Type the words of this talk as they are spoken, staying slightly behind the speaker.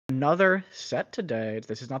another set today.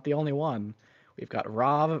 This is not the only one. We've got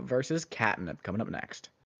Rob versus Catnip coming up next.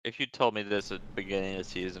 If you told me this at the beginning of the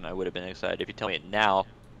season, I would have been excited. If you tell me it now,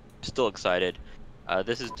 I'm still excited.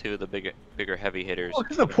 This is two of the bigger heavy hitters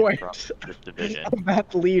What's the coming point from this division. of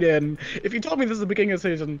that lead-in? If you told me this is the beginning of the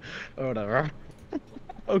season, or whatever.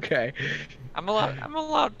 Okay. I'm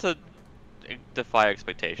allowed to defy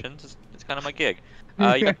expectations. It's kind of my gig.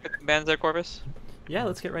 You got some bands there, Corvus? Yeah,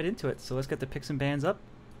 let's get right into it. So let's get the picks and bans up.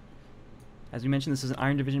 As we mentioned, this is an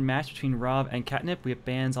Iron Division match between Rob and Catnip. We have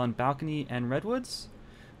bans on Balcony and Redwoods.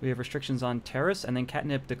 We have restrictions on Terrace, and then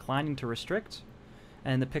Catnip declining to restrict.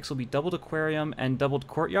 And the picks will be doubled Aquarium and doubled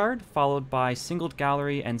Courtyard, followed by singled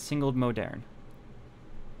Gallery and singled Modern.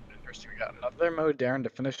 Interesting. We got another Modern to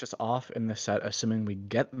finish us off in the set, assuming we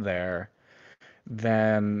get there.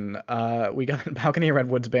 Then we got Balcony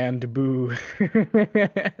Redwoods band. Boo.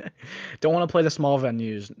 Don't want to play the small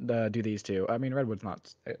venues. Do these two. I mean, Redwood's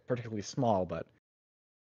not particularly small, but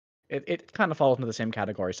it kind of falls into the same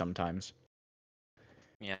category sometimes.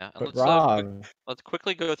 Yeah, and But Rob, let's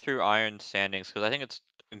quickly go through Iron standings because I think it's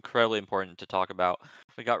incredibly important to talk about.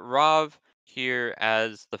 We got Rav here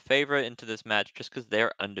as the favorite into this match just because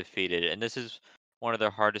they're undefeated, and this is one of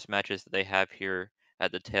their hardest matches that they have here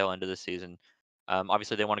at the tail end of the season.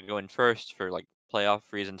 Obviously, they want to go in first for like playoff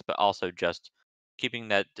reasons, but also just keeping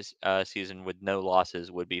that season with no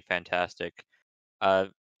losses would be fantastic.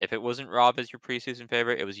 If it wasn't Rob as your preseason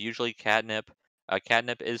favorite, it was usually Catnip.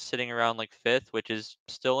 Catnip is sitting around like 5th, which is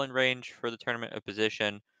still in range for the tournament of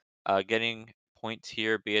position. Getting points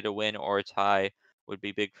here, be it a win or a tie, would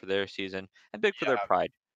be big for their season and big for their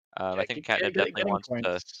pride. I think Catnip definitely wants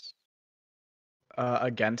to.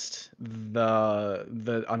 Against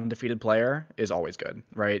the undefeated player is always good,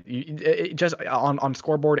 right? Just on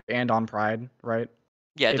scoreboard and on pride, right?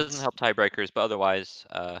 Yeah, it doesn't help tiebreakers, but otherwise,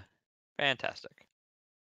 fantastic.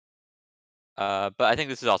 But I think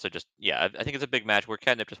this is also just, I think it's a big match where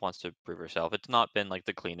Catnip just wants to prove herself. It's not been like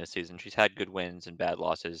the cleanest season. She's had good wins and bad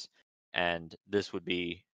losses, and this would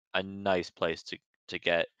be a nice place to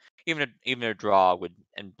get. Even a draw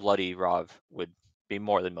and bloody Rav would be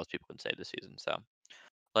more than most people can say this season. So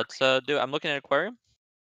let's do it. I'm looking at Aquarium.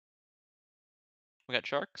 We got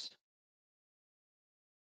Sharks.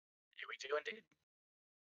 Yeah, we do indeed.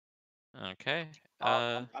 Okay.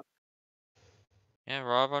 Yeah,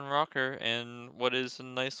 Rob on Rocker, and what is a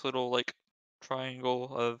nice little like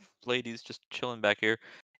triangle of ladies just chilling back here.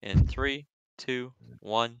 In 3, 2,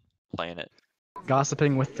 1, playing it.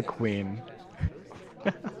 Gossiping with the queen.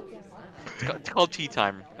 It's called tea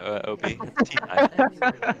time, OP. It's tea time.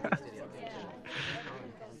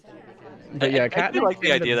 But yeah, I do like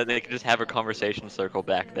the idea that they can just have a conversation circle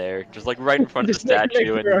back there, just like right in front of the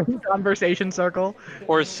statue, and conversation circle.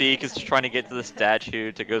 Or Seek is trying to get to the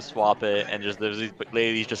statue to go swap it, and just there's these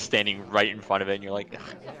ladies just standing right in front of it, and you're like,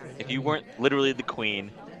 if you weren't literally the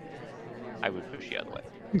queen, I would push you out of the way.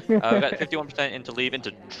 We got 51% into leave,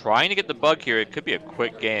 into trying to get the bug here. It could be a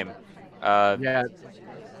quick game. Yeah.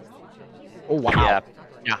 Oh wow.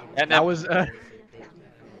 Yeah. And that was.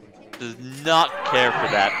 Does not care for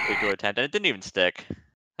that particular attempt, and it didn't even stick.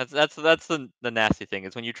 That's the nasty thing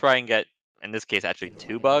is when you try and get, in this case, actually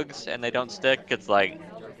 2 bugs and they don't stick. It's like,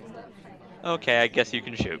 okay, I guess you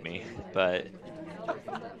can shoot me, but.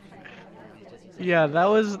 Yeah, that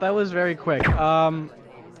was very quick.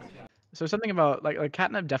 So something about like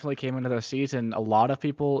Catnip definitely came into the season. A lot of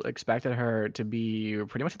people expected her to be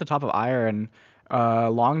pretty much at the top of Iron,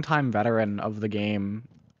 longtime veteran of the game,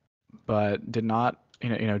 but did not,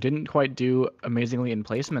 didn't quite do amazingly in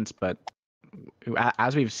placements. But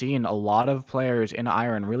as we've seen, a lot of players in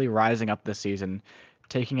Iron really rising up this season,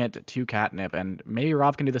 taking it to Catnip, and maybe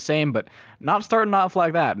Rob can do the same, but not starting off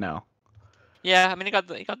like that. No. Yeah, I mean he got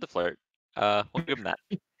the flirt. We'll give him that.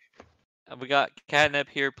 We got Catnip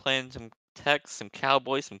here playing some Tex, some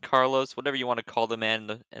Cowboy, some Carlos, whatever you want to call the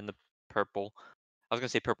man in the purple. I was gonna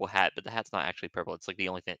say purple hat, but the hat's not actually purple. It's like the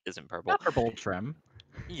only thing that isn't purple. Not purple trim.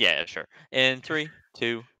 Yeah, sure. In 3,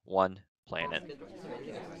 2, 1, playing it.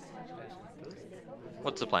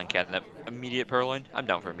 What's the plan, Catnip? Immediate Purloin? I'm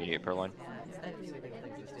down for immediate Purloin.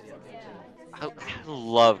 I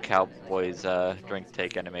love Cowboy's drink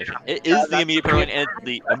take animation. It is the immediate Purloin, and it's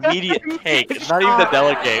the immediate take. It's not even the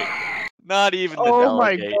delegate. Not even the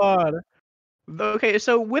delegate. Oh my god. Okay,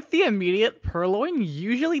 so with the immediate Purloin,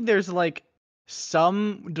 usually there's like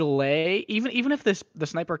some delay, even if the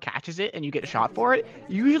sniper catches it and you get shot for it,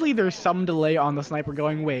 usually there's some delay on the sniper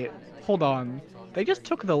going, wait, hold on. They just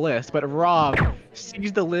took the list, but Rob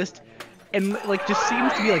sees the list and like just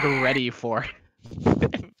seems to be like ready for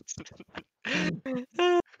it.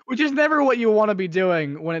 Which is never what you want to be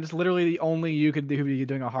doing when it's literally the only you could be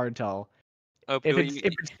doing a hard tell. OP, If what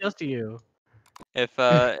it's just you. if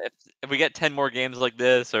we get 10 more games like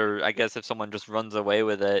this, or I guess if someone just runs away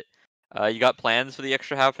with it, you got plans for the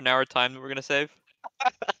extra half an hour time that we're gonna save?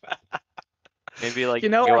 Maybe like You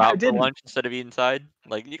know, go I out for didn't. lunch instead of eat inside.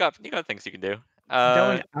 Like you got things you can do.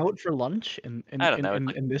 Going out for lunch in I don't know. It's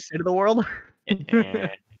like in this state of the world? eh,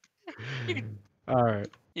 you can Alright.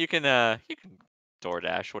 you can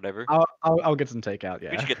DoorDash whatever. I'll get some takeout, We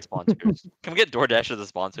yeah. should get sponsors. Can we get DoorDash as a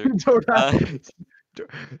sponsor? DoorDash,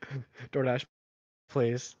 DoorDash,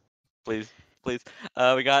 please. Please, please.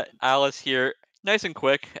 We got Alice here, nice and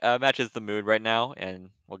quick. Matches the mood right now,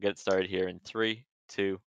 and we'll get started here in 3,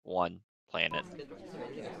 2, 1. Playing it.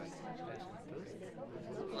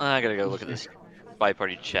 I gotta go look at this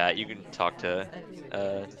SpyParty chat. You can talk to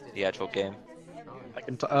the actual game. I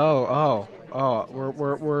can oh.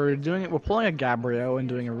 We're doing it. We're pulling a Gabrielle and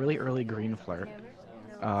doing a really early green flirt.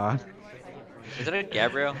 Is it a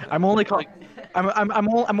Gabrielle? I'm only call. Like,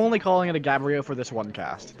 I'm only calling it a Gabrielle for this one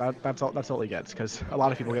cast. That's all he gets, because a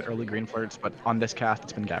lot of people get early green flirts, but on this cast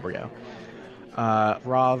it's been Gabrielle.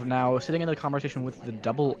 Rav now sitting in a conversation with the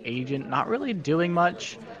double agent, not really doing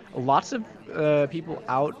much. Lots of people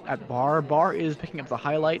out at bar. Bar is picking up the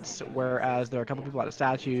highlights, whereas there are a couple people at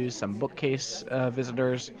statues, some bookcase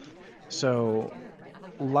visitors. So,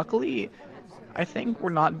 luckily, I think we're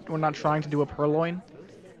not trying to do a purloin.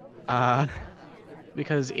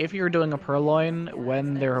 Because if you're doing a purloin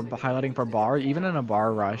when they're highlighting for bar, even in a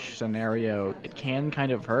bar rush scenario, it can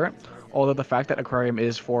kind of hurt. Although the fact that aquarium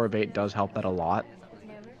is 4 of 8 does help that a lot.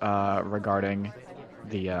 Regarding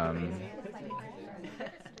the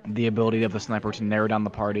ability of the sniper to narrow down the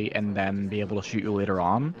party and then be able to shoot you later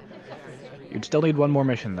on. You'd still need one more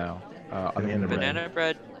mission though, other than the raid. banana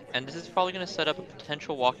bread, and this is probably going to set up a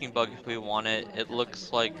potential walking bug if we want it. It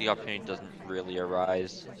looks like the opportunity doesn't really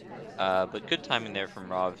arise. But good timing there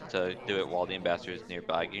from Rav to do it while the ambassador is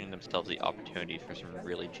nearby, giving themselves the opportunity for some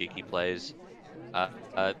really cheeky plays.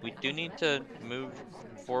 We do need to move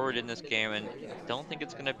forward in this game, and I don't think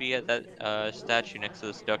it's going to be at that statue next to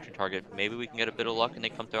the seduction target. Maybe we can get a bit of luck and they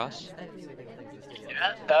come to us.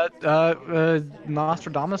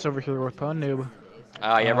 Nostradamus over here with Pwn Noob.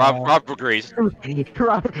 Yeah, Rob agrees.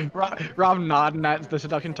 Rob nodding at the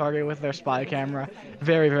seduction target with their spy camera.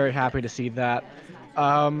 Very, very happy to see that.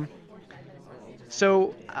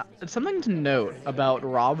 So, something to note about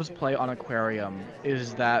Rob's play on Aquarium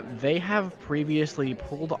is that they have previously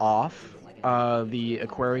pulled off the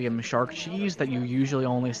Aquarium Shark Cheese that you usually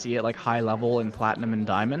only see at like high level in Platinum and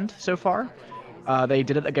Diamond so far. They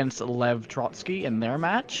did it against Lev Trotsky in their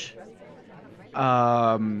match.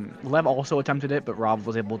 Lev also attempted it, but Rob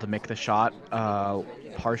was able to make the shot,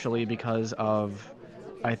 partially because of,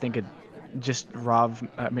 I think it just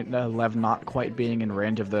Lev not quite being in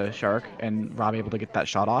range of the shark, and Rob able to get that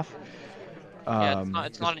shot off. Yeah,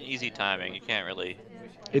 it's not an easy timing. You can't really.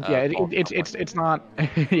 It's not.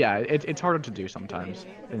 Yeah, it's harder to do sometimes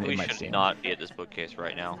than We it might should seem. not be at this bookcase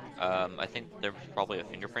right now. I think there's probably a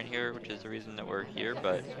fingerprint here, which is the reason that we're here.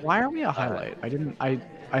 But Why are we a highlight?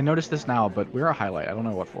 I noticed this now, but we're a highlight. I don't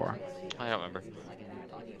know what for. I don't remember.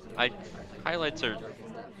 Highlights are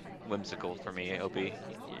whimsical for me, OP.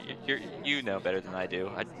 You know better than I do.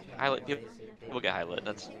 Highlight people get highlight.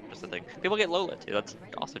 That's just a thing. People get low lit too. That's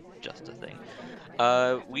also just a thing.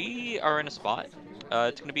 We are in a spot.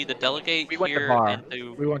 It's gonna be the delegate We went to here bar.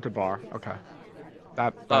 into. We went to bar. Okay.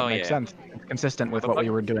 That Oh makes yeah. sense. It's consistent with Have a what bug? we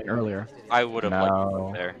were doing earlier. I would have liked a bug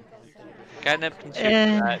No. there. Catnip can shoot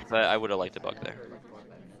Eh. for that, but I would have liked a bug there.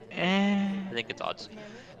 I think it's odds.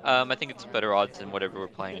 I think it's better odds than whatever we're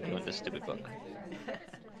playing and doing this stupid bug.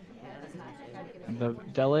 The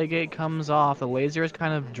delegate comes off. The laser is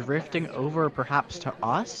kind of drifting over, perhaps to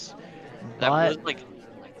us. That But was like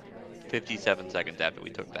 57 seconds after we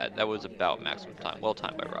took that. That was about maximum time. Well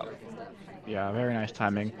timed by Rob. yeah, very nice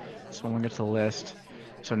timing. Someone gets the list.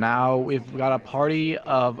 So now we've got a party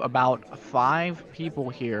of about 5 people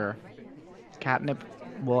here. Catnip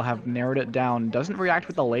will have narrowed it down. Doesn't react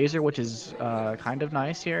with the laser, which is kind of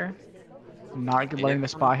nice here. Not Yeah, letting the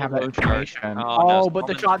spy have that low chart. information. Oh, no, But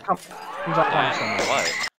the Spellman- shot comes out Yeah, somewhere.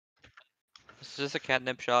 what? Is this a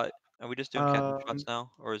catnip shot? Are we just doing catnip shots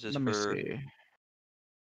now? Or is this Let me for, see.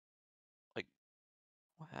 like,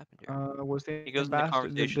 what happened here? Was the He goes into ambassador?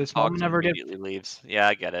 conversation, Did Smallman talks, and never get? immediately leaves. Yeah,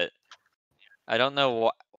 I get it. I don't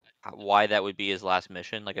know why that would be his last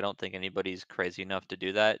mission. Like, I don't think anybody's crazy enough to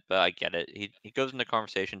do that, but I get it. He goes into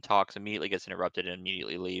conversation, talks, immediately gets interrupted, and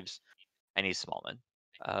immediately leaves, and he's Smallman.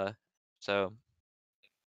 So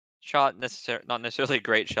shot not necessarily a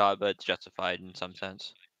great shot, but it's justified in some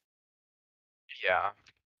sense. Yeah.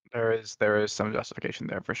 There is some justification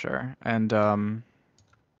there for sure, and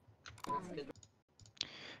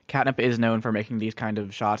Catnip is known for making these kind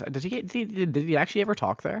of shots. Did he actually ever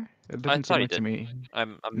talk there? It I didn't seem thought he like to did. me.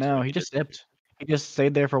 I'm No, assuming he he did. just sipped. He just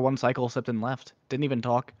stayed there for one cycle, sipped and left. Didn't even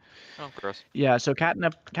talk. Oh, gross. Yeah, so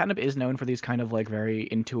Catnip is known for these kind of like very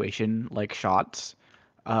intuition like shots,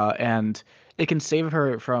 and it can save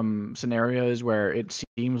her from scenarios where it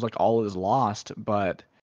seems like all is lost, but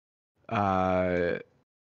uh,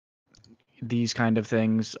 these kind of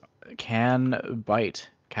things can bite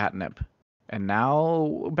Catnip. And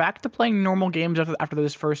now back to playing normal games after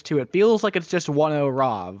this first two. It feels like it's just 1-0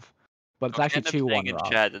 Rov, but it's Oh, actually Catnip's 2-1 saying in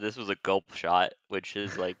Rov. chat that this was a gulp shot, which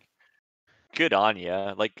is like good on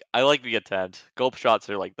ya. Like I like the attempt. Gulp shots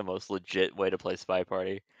are like the most legit way to play Spy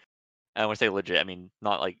Party. And when I say legit, I mean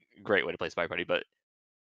not like great way to play Spy Party, but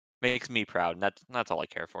makes me proud, and that's all I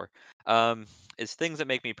care for. It's things that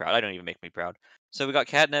make me proud. I don't even make me proud. So we got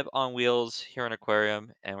Catnip on wheels here in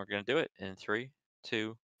Aquarium, and we're gonna do it in 3,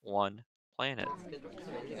 2, 1, playing it.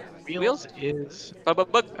 Wheels Wheels, is but a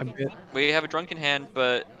bit we have a drunk in hand,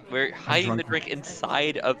 but we're a hiding the drunk. drink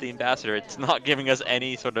inside of the ambassador. It's not giving us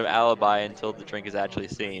any sort of alibi until the drink is actually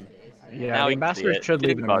seen. Yeah, Now the we can see ambassador it. should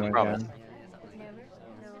leave Good in a bug, moment. Yeah.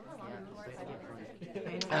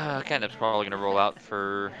 promise. Catnip's probably gonna roll out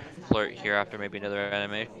for flirt here after maybe another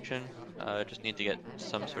animation. Just need to get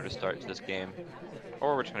some sort of start to this game,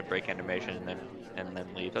 or we're just gonna break animation and then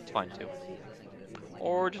leave. That's fine too.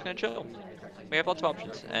 Or we're just gonna chill. We have lots of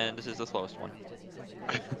options, and this is the slowest one.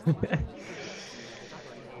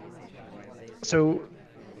 So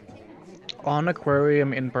on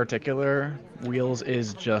Aquarium in particular, Wheels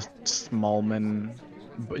is just Smallman.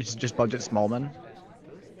 It's just budget Smallman.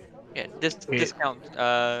 Yeah, It, discount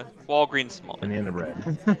Walgreens And Smallman. the end of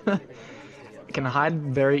red. it can hide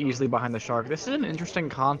very easily behind the shark. This is an interesting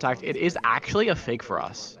contact. It is actually a fake for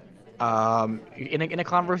us. In a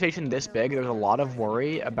conversation this big, there's a lot of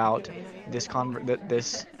worry about this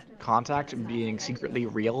contact being secretly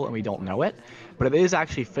real and we don't know it, but it is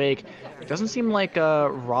actually fake. It doesn't seem like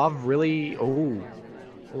Rob really. Oh,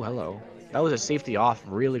 hello. That was a safety off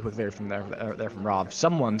really quick there from Rob.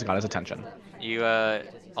 Someone's got his attention. You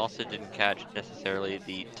also didn't catch necessarily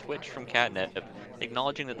the twitch from Catnip,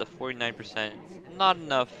 acknowledging that the 49% not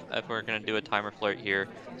enough if we're gonna do a timer flirt here.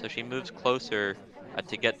 So she moves closer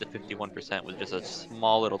to get the 51% with just a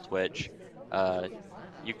small little twitch. Uh,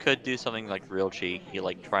 you could do something like real cheeky,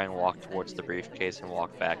 like try and walk towards the briefcase and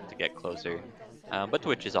walk back to get closer. But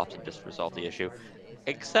twitch is often just resolve the issue,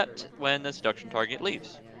 except when the seduction target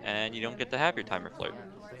leaves and you don't get to have your timer flirt.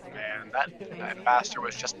 Man, that master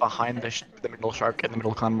was just behind the middle shark in the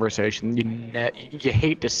middle conversation. You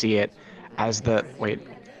hate to see it, as the wait,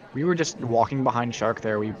 we were just walking behind shark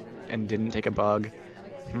there. And didn't take a bug.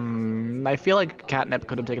 I feel like Catnip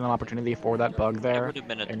could have taken an opportunity for that bug It there. would have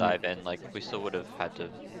been a And dive in, like, we still would have had to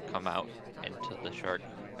come out into the shark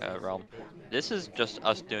realm. This is just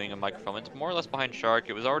us doing a microfilm. It's more or less behind shark.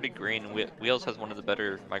 It was already green. Wheels has one of the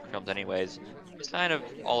better microfilms anyways. It's kind of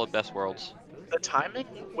all of best worlds. the timing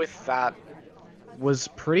with that was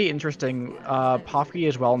pretty interesting. Poppy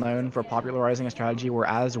is well known for popularizing a strategy where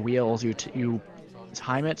as Wheels you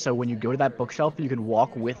time it so when you go to that bookshelf you can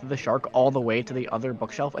walk with the shark all the way to the other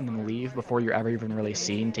bookshelf and then leave before you're ever even really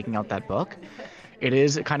seen taking out that book. It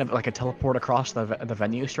is kind of like a teleport across the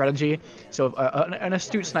venue strategy. So an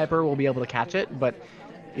astute sniper will be able to catch it, but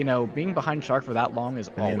being behind shark for that long is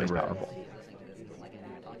And the end always of red. powerful.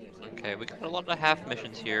 Okay, we got a lot of half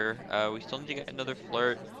missions here. We still need to get another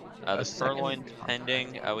flirt. A The second purloin's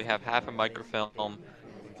pending. We have half a microfilm.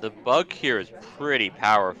 The bug here is pretty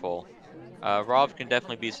powerful. Rob can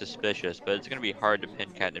definitely be suspicious, but it's going to be hard to pin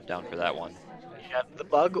Catnip down for that one. Yeah, the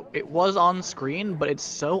bug, it was on screen, but it's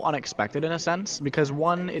so unexpected in a sense because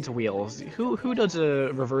one, it's Wheels. Who does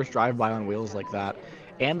a reverse drive-by on Wheels like that?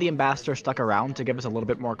 And the ambassador stuck around to give us a little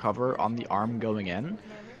bit more cover on the arm going in.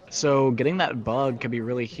 So getting that bug could be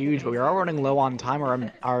really huge, but we are running low on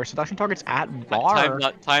time. Our seduction target's at bar.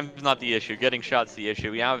 Time's not the issue. Getting shots the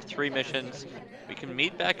issue. We have 3 missions. We can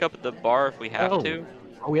meet back up at the bar if we have Oh, to.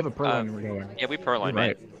 we have a purloin we're going. Yeah, we You're purloin,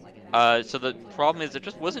 man. right. So the problem is there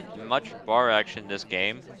just wasn't much bar action in this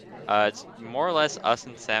game. It's more or less us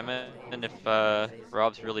and Salmon if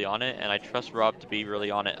Rob's really on it, and I trust Rob to be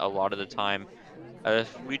really on it a lot of the time.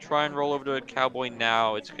 If we try and roll over to a cowboy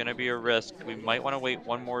now, it's gonna be a risk. We might want to wait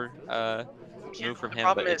one more Yeah, move from the him,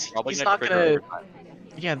 problem but it's is probably he's gonna not trigger gonna. overtime.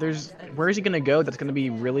 Yeah, where is he gonna go? That's gonna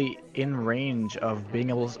be really in range of being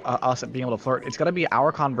able us being able to flirt. It's gonna be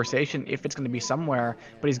our conversation if it's gonna be somewhere.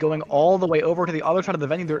 But he's going all the way over to the other side of the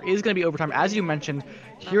venue. There is gonna be overtime, as you mentioned.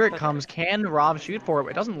 Here it comes. Can Rob shoot for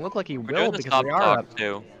it? It doesn't look like he We're will doing the because we stop are talk up.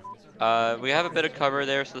 too. We have a bit of cover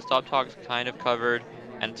there, so the stop talk's kind of covered,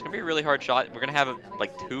 and it's gonna be a really hard shot. We're gonna have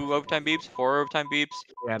like 2 overtime beeps, 4 overtime beeps.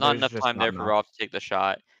 Yeah, Not there's enough just time not there for enough. Roth to take the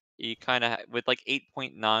shot. You kind of with like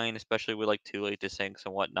 8.9, especially with like too late to sinks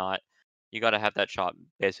and whatnot. You got to have that shot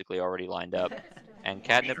basically already lined up. And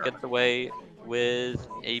Catnip Sure. gets away with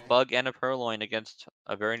a bug and a purloin against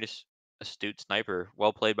a very astute sniper.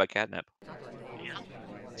 Well played by Catnip.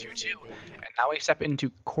 2-2. And now we step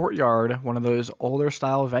into Courtyard, one of those older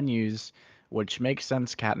style venues, which makes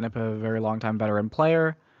sense. Catnip, a very long time veteran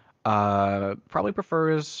player, probably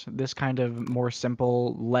prefers this kind of more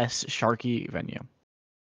simple, less sharky venue.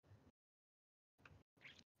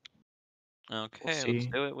 We'll Okay, let's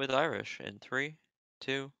see. do it with Irish in 3,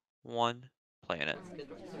 2, 1, playing it.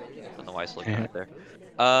 Don't know why I still looking at there.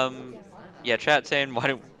 Yeah, chat saying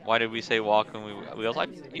why did we say walk when we also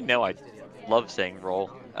I love saying roll.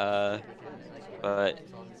 But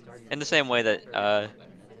in the same way that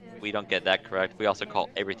we don't get that correct, we also call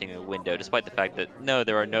everything a window, despite the fact that no,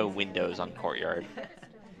 there are no windows on Courtyard.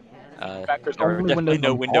 In fact, there's There are only definitely windows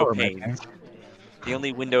no on window Ballroom, I panes. think. The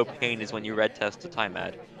only window pane is when you red test a time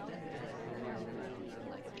ad.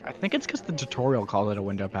 I think it's because the tutorial called it a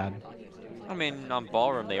window pad. I mean, on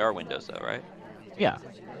Ballroom they are windows though, right? Yeah,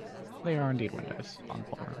 they are indeed windows on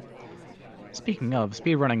Ballroom. Speaking of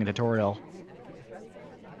speedrunning a tutorial,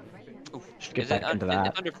 Oof. should get Is it? back into It's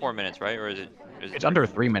that. under 4 minutes, right? Or is it? Is it It's under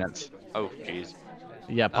 3 minutes? 3 minutes. Oh, jeez.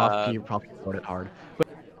 Yeah, Uh, Poppy wrote it hard. But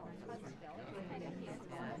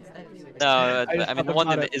no, I just I mean thought the one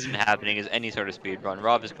about thing it. that isn't happening is any sort of speed run.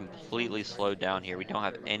 Rob is completely slowed down here. We don't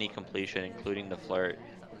have any completion, including the flirt.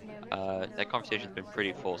 That conversation's been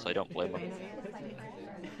pretty full, so I don't blame him.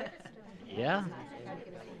 Yeah.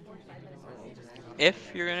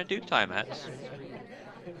 If you're gonna do time hats,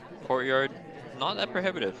 Courtyard, not that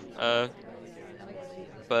prohibitive.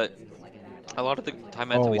 But a lot of the time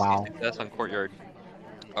hats Oh, that we see wow. success on Courtyard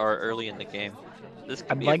are early in the game. This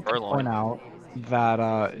could I'd be a like to point furlong. out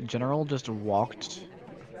that General just walked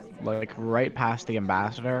like right past the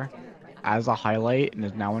ambassador as a highlight and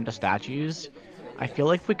is now into statues. I feel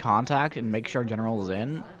like if we contact and make sure General is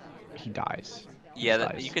in, he dies. He Yeah, just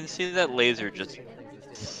that, you dies. can see that laser just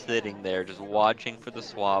sitting there, just watching for the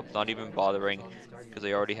swap, not even bothering because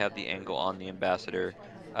they already have the angle on the ambassador.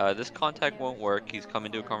 This contact won't work. He's come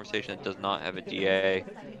into a conversation that does not have a DA.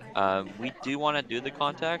 We do want to do the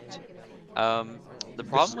contact. Um, the This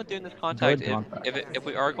problem with doing this contact, good contact. if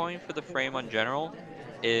we are going for the frame on general,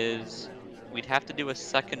 is we'd have to do a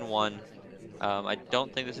second one. I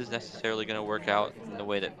don't think this is necessarily going to work out in the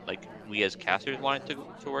way that like we as casters want it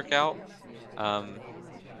to work out. Um,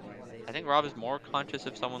 I think Rob is more conscious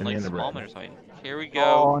of someone like Banana bread. Smallman or something. Here we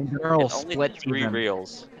go. Oh, and General It's only splits 3 even.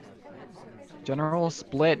 reels. General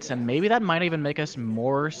splits, and maybe that might even make us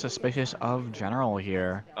more suspicious of General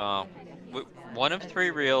here. Uh, 1 of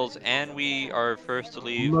 3 reels, and we are first to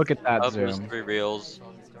leave Look at that of those zoom. 3 reels.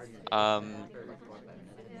 Um,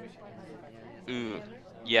 ooh,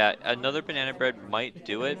 yeah, another banana bread might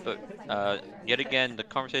do it, but yet again, the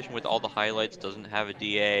conversation with all the highlights doesn't have a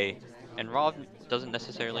DA, and Rob doesn't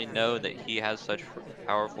necessarily know that he has such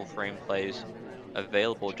powerful frame plays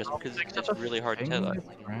available just General because sticks to it's the really hard to tell that.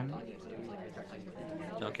 fingerprint.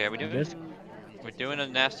 Okay, I guess. we're doing a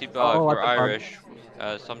nasty bug. Oh, We're that's a bug. Irish.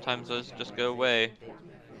 Sometimes those just go away.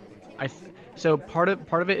 So part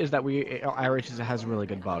of it is that Irish has really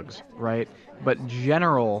good bugs, right? But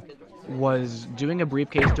General was doing a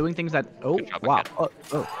briefcase, doing things that Good job, wow,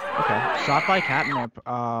 again. okay, shot by Catnip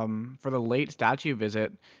for the late statue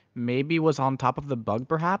visit, maybe was on top of the bug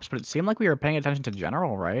perhaps, but it seemed like we were paying attention to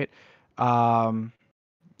General, right? Um,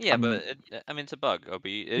 Yeah, I'm but I mean it's a bug, Ob.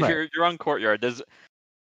 right. You're on Courtyard. There's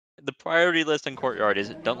the priority list in Courtyard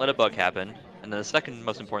is don't let a bug happen, and then the second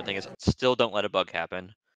most important thing is still don't let a bug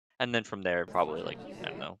happen, and then from there probably like I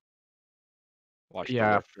don't know, watch the Yeah,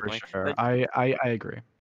 list or for something. sure. But I agree.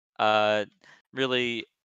 uh, really,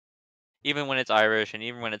 even when it's Irish and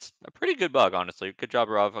even when it's a pretty good bug, honestly, good job,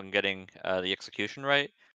 Rob, on getting the execution right.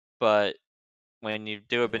 But when you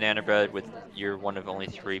do a banana bread with you're one of only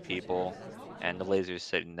 3 people and the laser's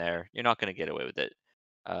sitting there, you're not going to get away with it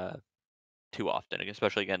uh, too often,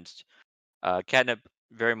 especially against Catnip.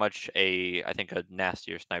 Very much I think a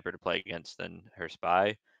nastier sniper to play against than her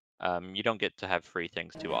spy. You don't get to have free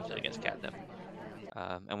things too often against Catnip.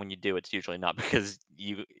 And when you do, it's usually not because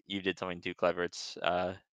you did something too clever. It's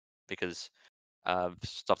because of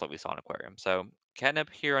stuff like we saw in Aquarium. So Catnip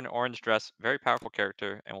here on orange dress, very powerful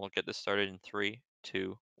character, and we'll get this started in 3,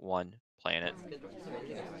 2, 1, playing it.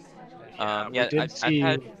 Yeah, we Yeah, did I've see.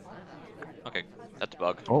 had okay, that's a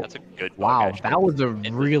bug. Oh, That's a good bug wow, actually. that was a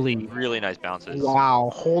It's really really nice bounces. wow.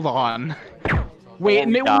 Hold on. Wait,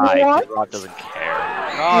 we die, 'cause what? Rob doesn't care.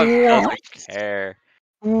 Rob What? doesn't care.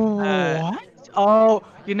 What? Oh,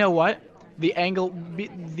 you know what?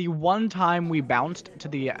 The one time we bounced to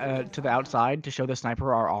the outside to show the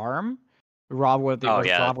sniper our arm, Oh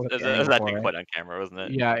yeah, Rob with it the was angle actually for it. quite on camera, wasn't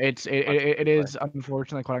it? Yeah, Much it better. is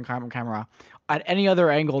unfortunately quite on camera. At any other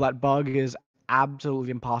angle, that bug is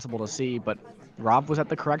absolutely impossible to see, but Rob was at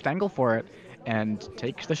the correct angle for it and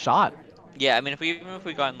takes the shot. Yeah, I mean, even if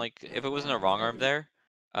we gotten like, if it wasn't a wrong arm there,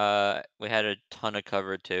 we had a ton of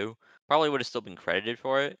cover too. Probably would have still been credited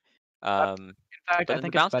for it. Um, In fact, but I then the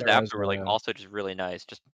think it's bounces better as after were like also just really nice.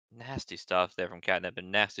 Just nasty stuff there from Catnip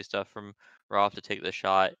and nasty stuff from Roth to take the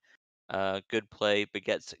shot. Good play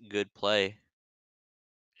begets good play.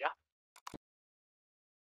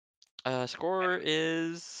 yeah, Score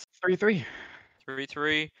is 3-3.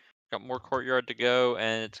 3-3. Got more courtyard to go,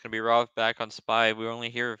 and it's gonna be Roth back on Spy. We were only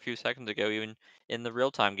here a few seconds ago, even in the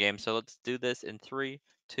real time game. So let's do this in 3,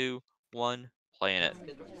 2, 1, playing it.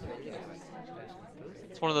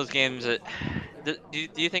 It's one of those games that do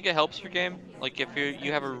you think it helps your game? Like if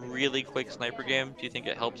you have a really quick sniper game, do you think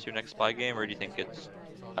it helps your next Spy game, or do you think it's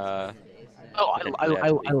uh Oh, potentially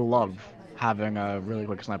actually? I love having a really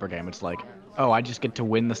quick sniper game. It's like, oh, I just get to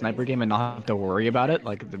win the sniper game and not have to worry about it.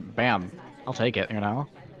 Like, bam, I'll take it. You know,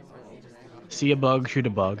 see a bug, shoot a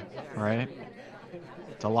bug, right?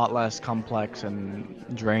 It's a lot less complex and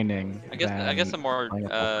draining I guess than the more playing a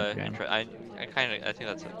full sniper game. I think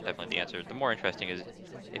that's definitely the answer. The more interesting is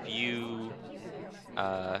if you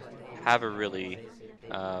uh have a really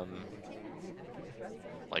um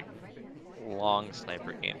like long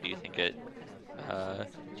sniper game, do you think it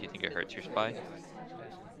hurts your Spy?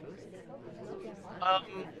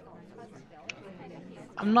 Um,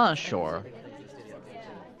 I'm not sure.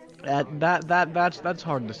 That's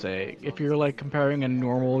hard to say. If you're like comparing a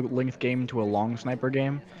normal length game to a long sniper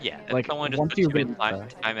game, Yeah, if like someone just once puts you you get in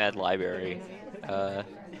time ad library, uh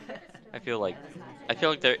I feel like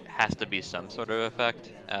there has to be some sort of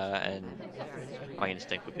effect, and my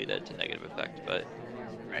instinct would be that it's a negative effect, but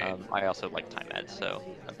right. I also like time ads, so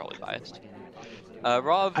I'm probably biased.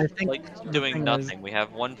 Rob I think likes the doing thing is, nothing. We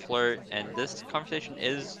have one flirt, and this conversation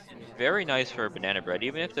is very nice for banana bread.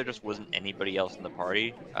 Even if there just wasn't anybody else in the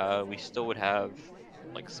party, we still would have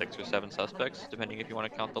like 6 or 7 suspects, depending if you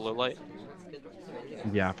want to count the low light.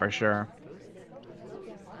 yeah, for sure.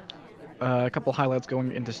 A couple highlights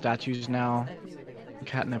going into statues now.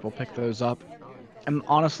 Catnip will pick those up. And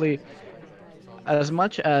honestly, as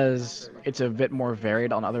much as it's a bit more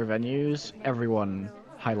varied on other venues, everyone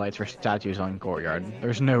highlights for statues on Courtyard.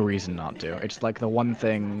 There's no reason not to. It's like the one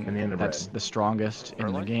thing that's the strongest in the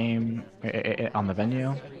Purloin? game on the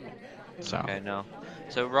venue. So, Okay, no.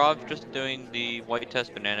 So Rob just doing the white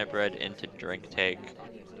test banana bread into drink take.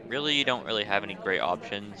 Really, you don't really have any great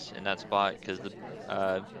options in that spot because the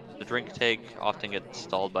drink take often gets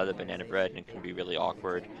stalled by the banana bread and can be really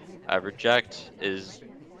awkward. Reject is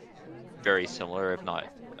very similar, if not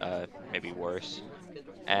maybe worse.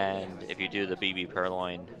 And if you do the BB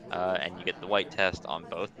purloin and you get the white test on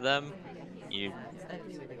both of them, you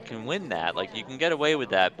can win that. Like you can get away with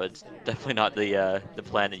that, but it's definitely not the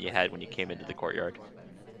plan that you had when you came into the courtyard.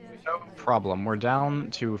 no problem. We're down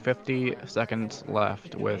to 50 seconds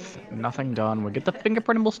left with nothing done. We get the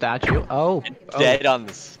fingerprintable statue. Oh, oh, Dead on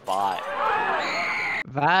the spot.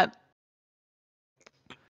 that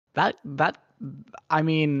that I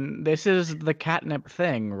mean, this is the catnip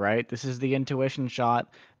thing, right? This is the intuition shot.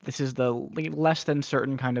 This is the less than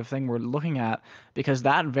certain kind of thing we're looking at because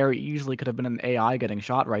that very easily could have been an AI getting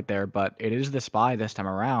shot right there, but it is the spy this time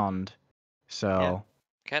around. Yeah. So,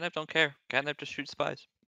 Catnip don't care. Catnip just shoots spies.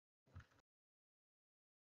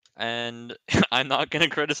 And I'm not gonna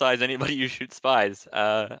criticize anybody who shoots spies.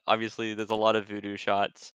 Obviously, there's a lot of voodoo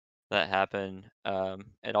shots that happen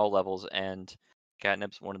at all levels, and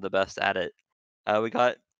Catnip's one of the best at it. We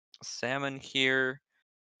got Salmon here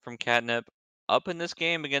from Catnip up in this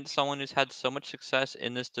game against someone who's had so much success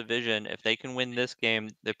in this division. If they can win this game,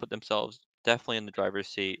 they put themselves definitely in the driver's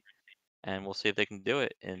seat, and we'll see if they can do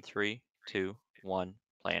it in 3, 2, 1,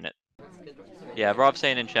 playing it. Yeah, Rob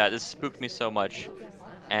saying in chat, this spooked me so much.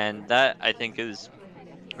 And that I think is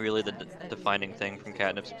really the defining thing from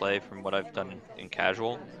Catnip's play from what I've done in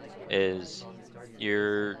casual is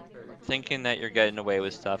you're thinking that you're getting away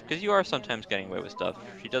with stuff because you are sometimes getting away with stuff.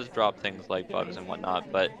 She does drop things like bugs and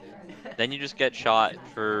whatnot, but then you just get shot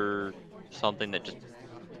for something that just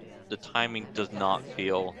the timing does not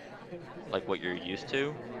feel like what you're used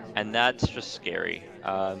to, and that's just scary.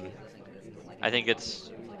 I think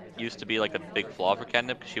it's used to be like a big flaw for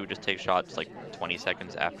Catnip because she would just take shots like 20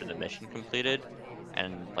 seconds after the mission completed.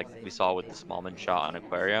 And like we saw with the Smallman shot on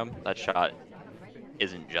Aquarium, that shot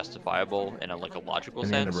isn't justifiable in a logical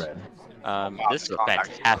Banana sense. bread. This is a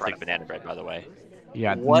fantastic banana bread, by the way.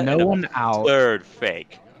 Yeah, What no an one out. absurd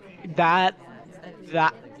fake. That.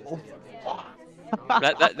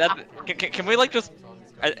 Can we like just?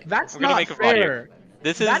 That's We're gonna not make a VOD here. fair.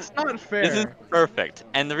 This That's is not this is fair. perfect,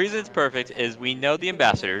 and the reason it's perfect is we know the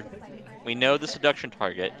ambassador, we know the seduction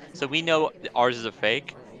target, so we know ours is a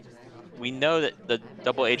fake. We know that the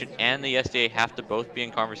double agent and the SDA have to both be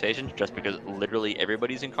in conversation, just because literally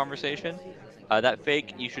everybody's in conversation. That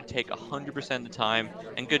fake you should take 100% of the time,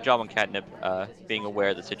 and good job on Catnip being aware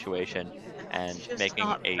of the situation That's and just making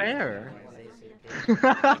not a. fair. Is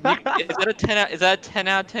that a 10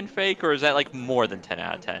 out of 10 fake, or is that like more than 10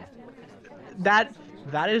 out of 10?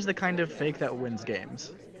 That is the kind of fake that wins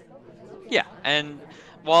games. Yeah, and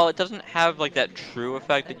while it doesn't have like that true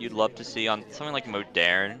effect that you'd love to see on something like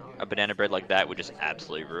Modern, a banana bread like that would just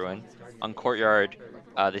absolutely ruin. On Courtyard,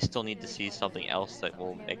 they still need to see something else that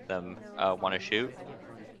will make them want to shoot.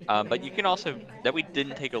 But you can also that we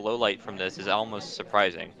didn't take a low light from this is almost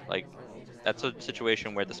surprising. Like that's a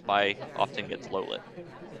situation where the spy often gets low lit,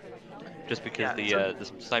 just because Yeah, so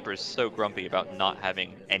the sniper is so grumpy about not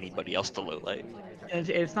having anybody else to low light.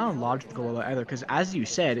 it's not a logical either, because as you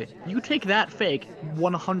said, you take that fake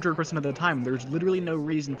 100% of the time. There's literally no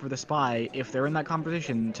reason for the spy, if they're in that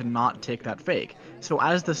competition, to not take that fake. So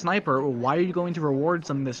as the sniper, why are you going to reward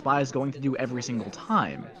something the spy is going to do every single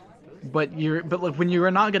time? But look, when you're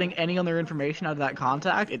not getting any other information out of that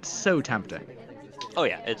contact, it's so tempting. Oh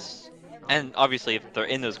yeah, and obviously if they're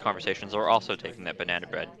in those conversations, they're also taking that banana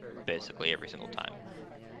bread basically every single time.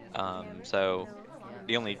 So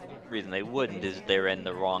the only reason they wouldn't is they're in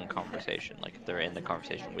the wrong conversation, like if they're in the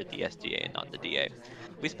conversation with the SDA and not the DA.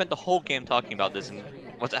 We spent the whole game talking about this, and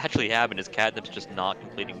what's actually happened is Catnip's just not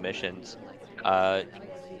completing missions. Uh,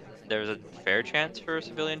 there's a fair chance for a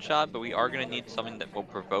civilian shot, but we are going to need something that will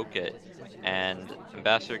provoke it. And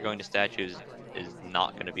Ambassador going to statues is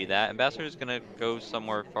not going to be that. Ambassador is going to go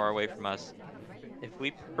somewhere far away from us. If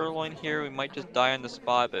we purloin here, we might just die on the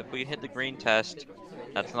spot, but if we hit the green test,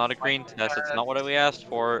 that's not a green test. That's not what we asked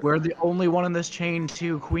for. We're the only one in this chain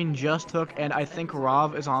too. Queen just took, and I think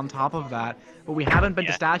Rav is on top of that. But we haven't been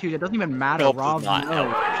to Yeah. statues. It doesn't even matter. Phillips does Rav not help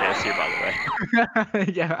knows. our chance here, by the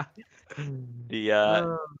way. Yeah.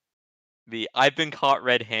 The I've been caught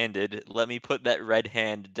red-handed. Let me put that red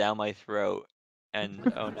hand down my throat.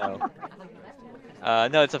 And oh no.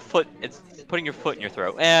 No, it's a foot. It's putting your foot in your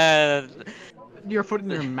throat. And Your foot in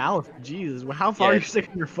your mouth. Jesus, how far Yeah. are you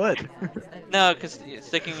sticking your foot? no, because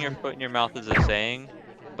sticking your foot in your mouth is a saying,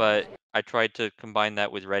 but I tried to combine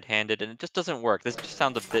that with red-handed, and it just doesn't work. This just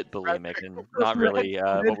sounds a bit bulimic and not really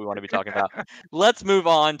what we want to be talking about. Let's move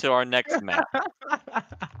on to our next map.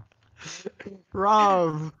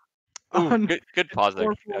 Rav. Ooh, on good pause there,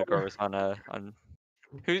 4-4. Corvus, on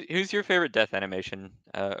who's your favorite death animation,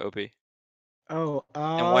 OP? Oh,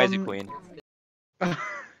 And why is it Queen?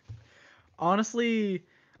 honestly,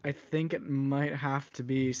 I think it might have to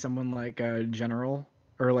be someone like a general,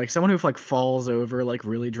 or like someone who like falls over like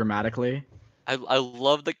really dramatically. I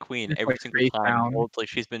love that Queen Just every like single face time down. holds like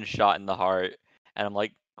she's been shot in the heart, and I'm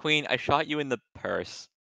like, Queen, I shot you in the purse.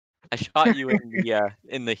 I shot you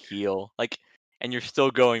in the heel, like, and you're still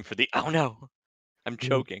going for the. Oh no, I'm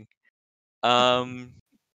choking.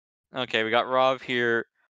 Okay, we got Rav here.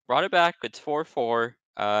 Brought it back. It's 4-4.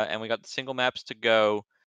 And we got the single maps to go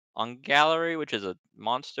on Gallery, which is a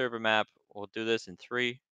monster of a map. We'll do this in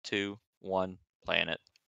 3, 2, 1. Playing it.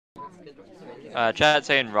 Chat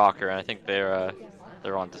saying Rocker, and I think they're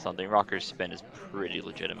onto something. Rocker's spin is pretty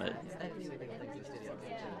legitimate.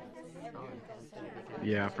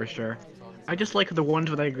 Yeah, for sure. I just like the ones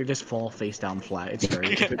where they just fall face down flat. It's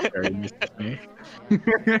very amusing to me.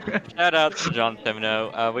 Shout out to John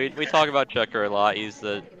Semino. We talk about Checker a lot. He's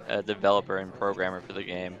the developer and programmer for the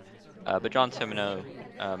game. But John Semino,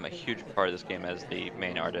 a huge part of this game as the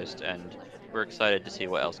main artist, and we're excited to see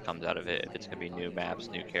what else comes out of it. If it's gonna be new maps,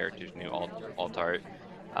 new characters, new alt art,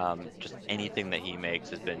 just anything that he makes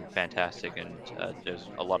has been fantastic, and there's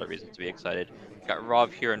a lot of reasons to be excited. Got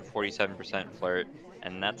Rob here in 47% flirt,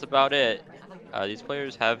 and that's about it. These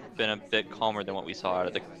players have been a bit calmer than what we saw out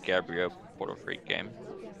of the Gabriel Portal Freak game.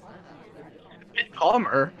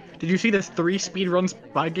 Calmer. Did you see this 3 speedrun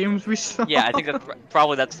spy games we saw? Yeah, I think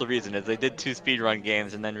that's the reason is they did 2 speedrun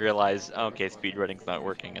games and then realized, oh, okay, speedrunning's not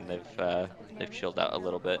working, and they've chilled out a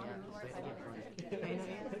little bit.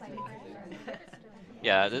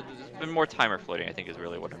 Yeah, there's been more timer floating, I think, is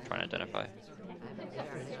really what I'm trying to identify.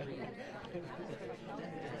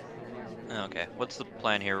 Okay, what's the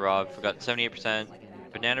plan here, Rob? We got 78%.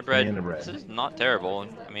 Banana bread. Banana bread. This is not terrible.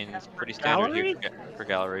 I mean, it's pretty standard here for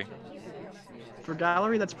gallery. For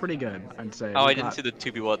gallery, that's pretty good, I'd say. Oh, I We've didn't got see the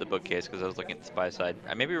two people at the bookcase because I was looking at the spy side.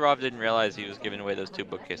 Maybe Rob didn't realize he was giving away those two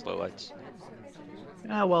bookcase lowlights.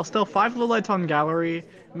 yeah, well, still 5 lowlights on gallery.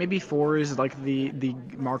 Maybe 4 is like the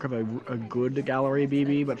mark of a good gallery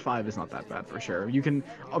BB, but 5 is not that bad for sure. You can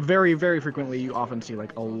very frequently you often see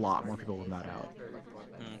like a lot more people with that out.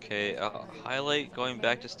 Okay, highlight going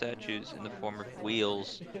back to statues in the form of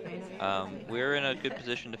wheels. We're in a good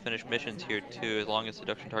position to finish missions here too, as long as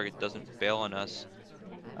seduction target doesn't bail on us.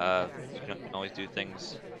 We can always do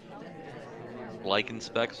things like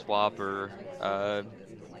inspect, swap, or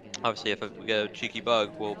obviously if we get a cheeky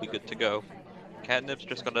bug, we'll be good to go. Catnip's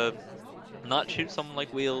just gotta not shoot someone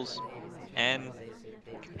like wheels and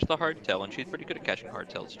catch the hardtail, and she's pretty good at catching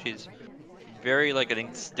hardtails. She's very like an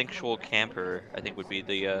instinctual camper, I think would be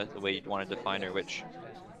the way you'd want to define her, which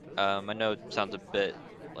I know it sounds a bit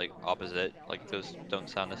like opposite, like those don't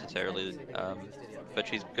sound necessarily, but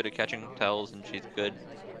she's good at catching tells and she's good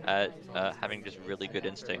at having just really good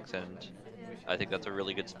instincts, and I think that's a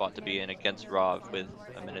really good spot to be in against Rov with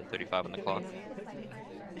a minute 35 on the clock.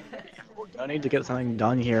 I need to get something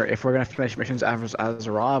done here if we're gonna finish missions as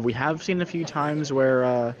Rob. We have seen a few times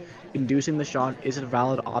where inducing the shot is a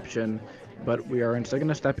valid option, but we are instead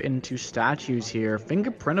gonna step into statues here.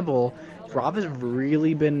 Fingerprintable, Rob has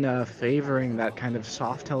really been favoring that kind of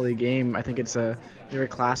soft-telly game. I think it's a very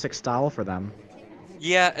classic style for them.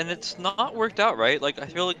 Yeah, and it's not worked out right. Like I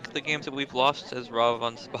feel like the games that we've lost as Rav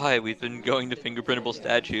on Spy, we've been going to fingerprintable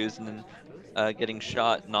statues and then getting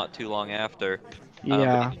shot not too long after. But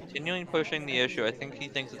Yeah, he's continuing pushing the issue. I think he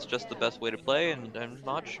thinks it's just the best way to play, and I'm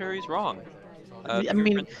not sure he's wrong. I mean,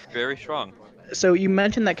 Fingerprint very strong. so you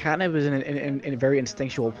mentioned that Catnip is a very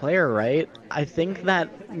instinctual player, right? I think that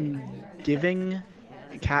giving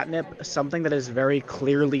Catnip something that is very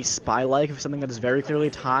clearly spy-like, something that is very clearly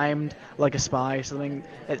timed like a spy, something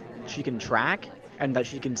that she can track and that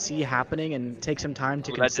she can see happening and take some time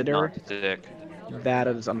to Ooh, that did not consider. stick. That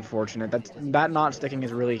is unfortunate. That not sticking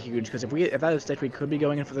is really huge because if that is stick, we could be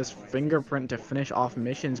going in for this fingerprint to finish off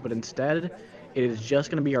missions, but instead, it is just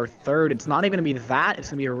going to be our third. It's not even going to be that. It's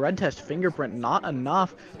going to be a red test fingerprint. Not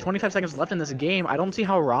enough. 25 seconds left in this game. I don't see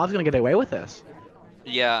how Rob's going to get away with this.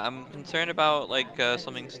 Yeah, I'm concerned about like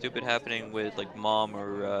something stupid happening with like mom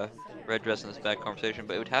or red dress in this bad conversation,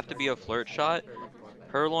 but it would have to be a flirt shot.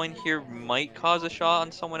 Purloin here might cause a shot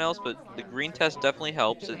on someone else, but the green test definitely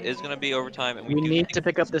helps. It is going to be overtime, and we We do need think to it's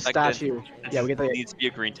pick up this suspected. statue. Yeah, This we get the needs to be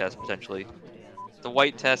a green test potentially. The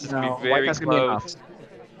white test is going to no be white very test gonna be enough. close.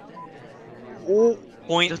 Oh,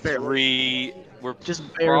 Point just barely. 3. We're Just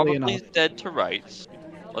barely enough. probably dead to rights.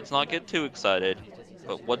 Let's not get too excited.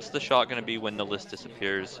 But what's the shot going to be when the list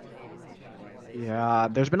disappears? Yeah,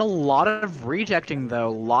 there's been a lot of rejecting though,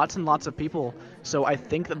 lots and lots of people. So I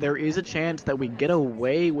think that there is a chance that we get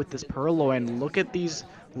away with this Purloin. Look at these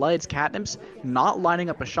lights, Catnips not lining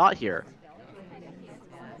up a shot here.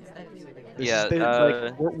 This is Yeah,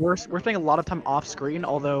 like we're spending a lot of time off screen,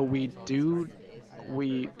 although we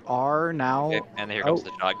are now. okay, and here Oh, comes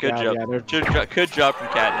the shot. Good yeah, job. yeah. There's Good job from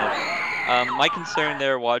Catnip. My concern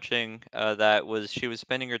there watching that was she was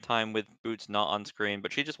spending her time with Boots not on screen,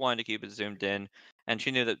 but she just wanted to keep it zoomed in, and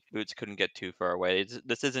she knew that Boots couldn't get too far away.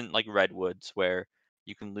 This isn't like Redwoods where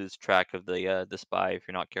you can lose track of the spy if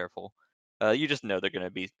you're not careful. You just know they're gonna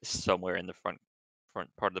be somewhere in the front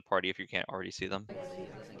part of the party if you can't already see them.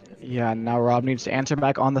 yeah. Now Rob needs to answer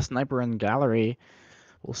back on the sniper in gallery.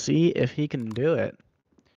 We'll see if he can do it.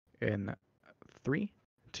 In 3,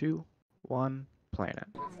 2, 1, playing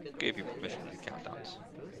Gave you permission to do countdowns.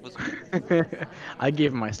 Was it. I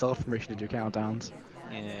gave myself permission to do countdowns.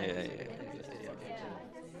 yeah.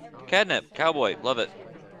 Catnip, Cowboy, love it.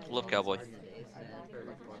 Love Cowboy.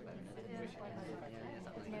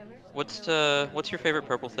 What's your favorite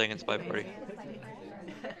purple thing in Spy Party?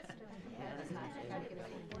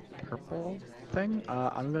 Purple thing?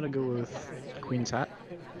 I'm gonna go with Queen's hat.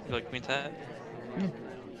 You like Queen's hat? Yeah.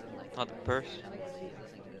 Not the purse?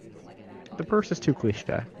 The purse is too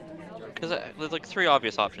cliche. Because there's like three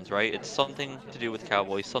obvious options, right? It's something to do with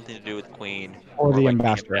Cowboy, something to do with Queen, Or the like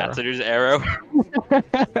ambassador arrow. Ambassador's arrow.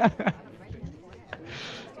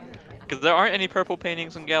 Because there aren't any purple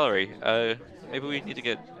paintings in gallery. Maybe we need to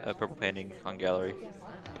get a purple painting on gallery.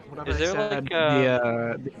 Whatever Is I there said,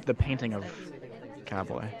 like the painting of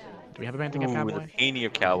Cowboy. Do we have a painting of ooh, the Cowboy? painting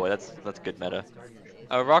of Cowboy? That's good meta.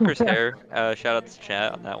 Rocker's hair. Shout out to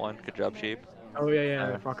chat on that one. Good job, sheep. Oh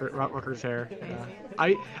yeah. Rocker's hair.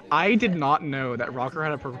 Yeah. I did not know that Rocker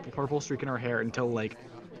had a purple streak in her hair until like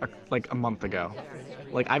a month ago.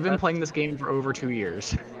 Like I've been playing this game for over 2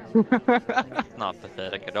 years. Not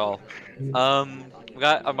pathetic at all. We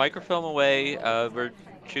got a microfilm away. We're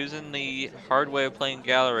choosing the hard way of playing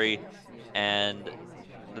gallery, and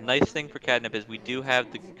the nice thing for Catnip is we do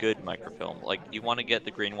have the good microfilm. Like you want to get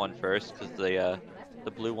the green one first because the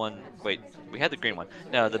blue one. Wait, we had the green one.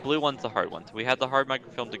 No, the blue one's the hard one. So we had the hard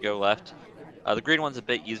microfilm to go left. The green one's a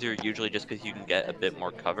bit easier usually just because you can get a bit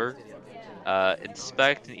more cover.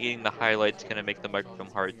 Inspect and eating the highlights gonna make the microfilm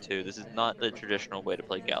hard too. This is not the traditional way to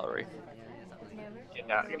play gallery.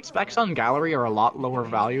 Yeah, specs on Gallery are a lot lower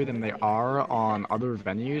value than they are on other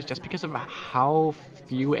venues just because of how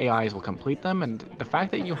few AIs will complete them and the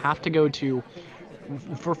fact that you have to go to,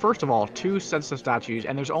 for first of all, two sets of statues,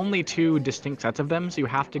 and there's only two distinct sets of them, so you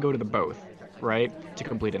have to go to the both, right, to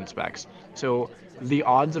complete inspects. So the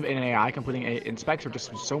odds of an AI completing inspects are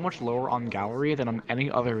just so much lower on Gallery than on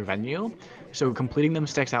any other venue. So completing them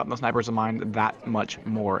sticks out in the sniper's mind that much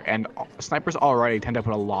more. And snipers already tend to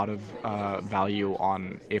put a lot of value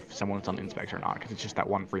on if someone's on inspects or not, because it's just that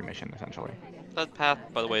one free mission essentially. That path,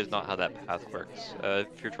 by the way, is not how that path works.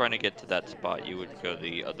 If you're trying to get to that spot, you would go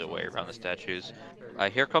the other way around the statues.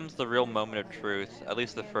 Here comes the real moment of truth, at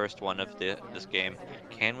least the first one of this game.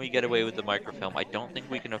 Can we get away with the microfilm? I don't think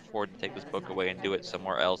we can afford to take this book away and do it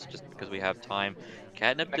somewhere else just because we have time.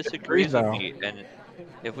 Catnip I disagree disagrees with though. me, and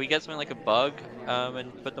if we get something like a bug,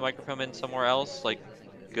 and put the microfilm in somewhere else, like,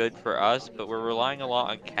 good for us, but we're relying a lot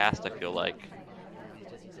on cast, I feel like.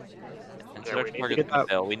 And Yeah, we seduction need to target's get gonna that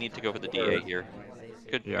bail. We need to go for the for, DA here.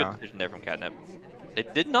 Good yeah. decision there from Catnip. They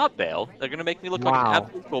did not bail. They're gonna make me look like an Wow.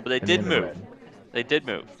 absolute fool, but they And the did other move. way. They did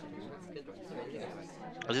move.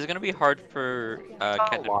 This is gonna be hard for That's a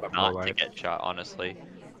Catnip lot of low not to lights. get shot, honestly.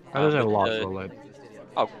 That is a But lot of low lights.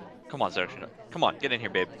 oh, come on, seduction. Come on, get in here,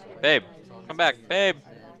 babe. Babe, come back, babe.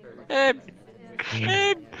 Babe,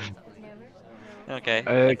 babe. Okay,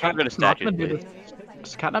 don't go to Catnap's not statues, gonna do please.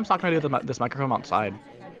 this. Catnap's not gonna do this microphone outside.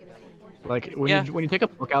 Like Yeah, when you take a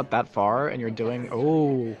book out that far and you're doing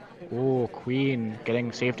queen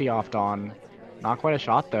getting safety offed on, not quite a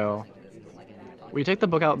shot though. When you take the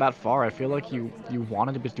book out that far, I feel like you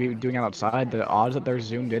wanted to be doing it outside. The odds that they're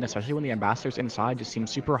zoomed in, especially when the ambassador's inside, just seem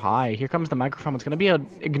super high. Here comes the microphone. It's gonna be a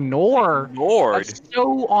ignore. ignored. That's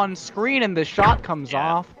so on screen, and the shot comes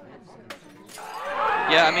Yeah. off.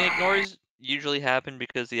 Yeah, I mean ignores usually happen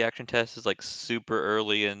because the action test is like super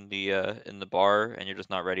early in the bar and you're just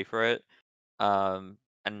not ready for it.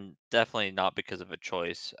 And definitely not because of a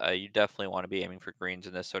choice. You definitely want to be aiming for greens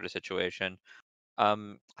in this sort of situation.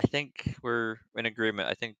 I think we're in agreement.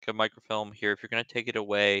 I think a microfilm here, if you're gonna take it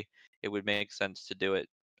away, it would make sense to do it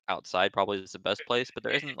outside. Probably is the best place, but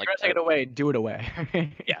there If isn't you're like gonna take a it away, do it away.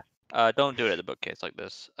 yeah. Don't do it at the bookcase like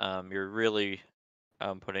this. You're really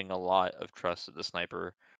putting a lot of trust that the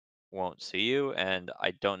sniper won't see you, and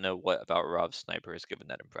I don't know what about Rob's sniper has given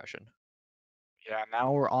that impression. Yeah,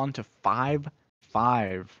 now we're on to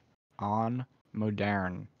 5-5 on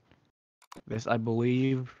Modern. This, I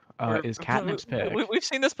believe, We're, is Catnip's pick. we've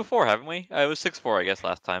seen this before, haven't we? It was 6-4, I guess,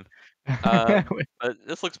 last time. But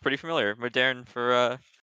this looks pretty familiar. Modern for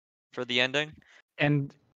the ending.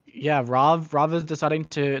 And yeah, Rob is deciding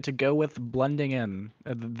to go with blending in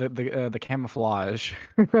the camouflage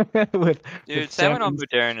with Dude, Salmon on Salmon's.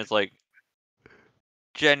 Modern is like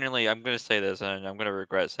genuinely, I'm gonna say this and I'm gonna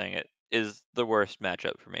regret saying it, is the worst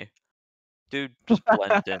matchup for me. Dude just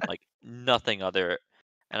blends in like nothing other,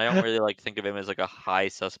 and I don't really like think of him as like a high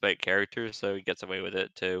suspect character, so he gets away with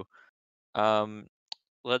it too. Um,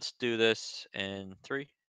 let's do this in 3,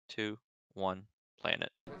 2, 1, plan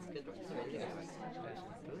it.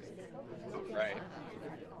 Right.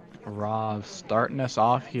 Rob starting us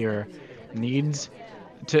off here needs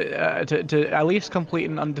to at least complete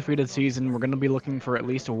an undefeated season. We're going to be looking for at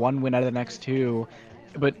least one win out of the next two.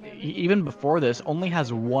 But even before this, only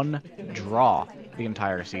has one draw the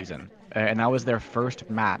entire season, and that was their first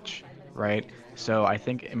match, right? So I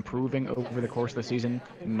think improving over the course of the season,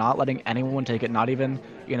 not letting anyone take it, not even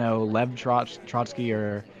Lev Trotsky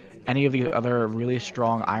or any of the other really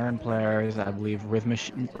strong Iron players. I believe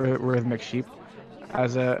Rhythmic Sheep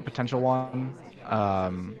as a potential one.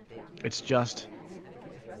 It's just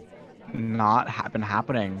not been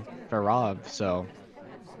happening for Rob. So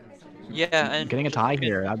Yeah, and getting a just tie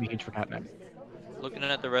here, that'd be huge for Catnip. looking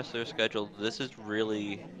at the rest of their schedule, this is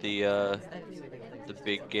really the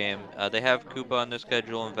big game. They have Koopa on their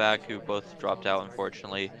schedule and Vac, who both dropped out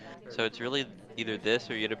unfortunately. So it's really either this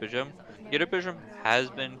or Yidabijum. Yidabijum has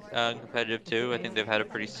been competitive too. I think they've had a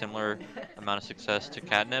pretty similar amount of success to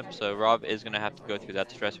Catnip. So Rob is going to have to go through that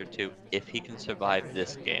stressor too if he can survive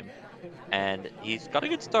this game. And he's got a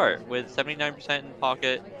good start with 79% in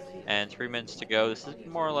pocket and 3 minutes to go. This is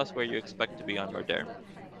more or less where you expect to be on Modern.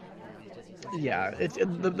 Yeah,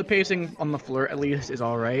 the pacing on the flirt at least is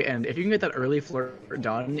all right, and if you can get that early flirt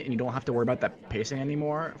done and you don't have to worry about that pacing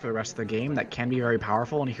anymore for the rest of the game, that can be very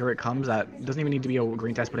powerful. And here it comes. That doesn't even need to be a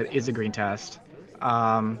green test, but it is a green test.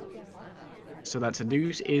 So that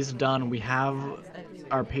seduce is done. We have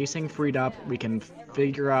our pacing freed up. We can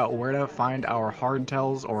figure out where to find our hard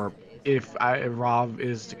tells, or if Rob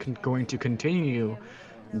is going to continue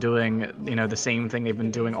doing, the same thing they've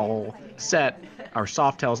been doing all set, our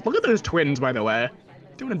soft tells. Look at those twins, by the way,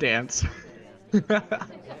 doing a dance.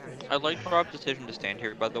 I liked Rob's decision to stand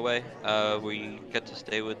here, by the way. We get to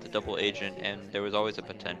stay with the double agent, and there was always a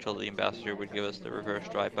potential the ambassador would give us the reverse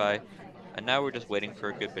drive-by. And now we're just waiting for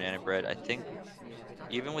a good banana bread. I think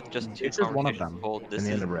even with just 2 This is one of conversations them. pulled, this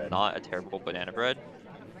Banana is bread. not a terrible banana bread.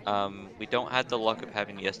 We don't have the luck of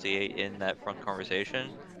having the SDA in that front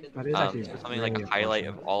conversation. That is actually So something like really a highlight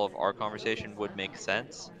of unfortunate. all of our conversation would make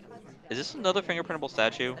sense. Is this another fingerprintable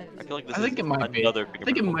statue? I feel like this I is think it might be. another I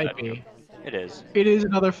think it fingerprintable might statue. be. It is. It is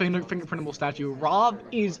another fingerprintable statue. Rob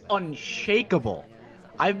is unshakable.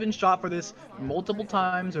 I've been shot for this multiple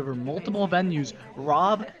times over multiple venues.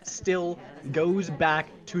 Rob still goes back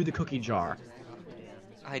to the cookie jar.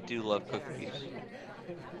 I do love cookies.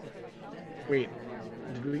 Wait,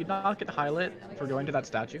 did we not get the highlight for going to that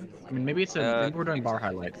statue? I mean, maybe we're doing bar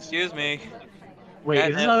highlights. Excuse me. Wait,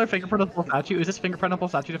 is this Catnip. another fingerprintable statue? Is this fingerprintable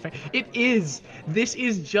statue to It is! This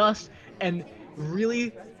is just an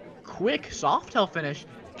really quick soft-tail finish.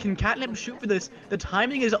 Can Catnip shoot for this? The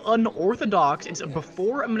timing is unorthodox. It's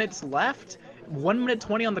before a minute's left. 1 minute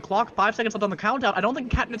 20 on the clock, 5 seconds left on the countdown. I don't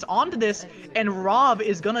think Catnip's onto this, and Rob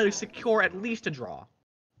is gonna secure at least a draw.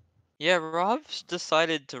 Yeah, Rob's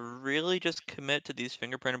decided to really just commit to these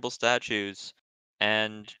fingerprintable statues.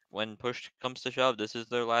 And when push comes to shove, this is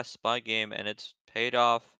their last spy game, and it's paid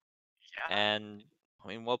off. And I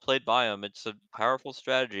mean, well played by him. It's a powerful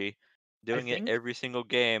strategy. I Doing it think every single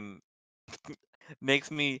game makes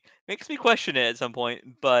me question it at some point,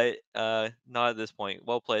 but not at this point.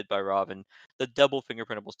 Well played by Rob, and the double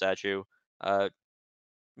fingerprintable statue. Uh,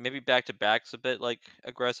 maybe back to back's a bit like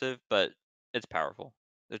aggressive, but it's powerful.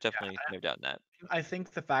 There's definitely no doubt in that. I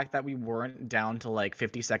think the fact that we weren't down to like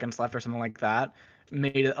 50 seconds left or something like that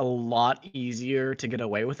made it a lot easier to get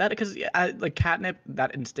away with that because like Catnip,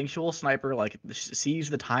 that instinctual sniper, like sees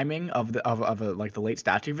the timing of like the late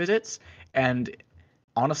statue visits, and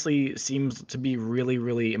honestly seems to be really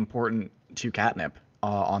really important to Catnip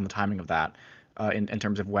on the timing of that in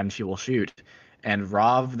terms of when she will shoot. And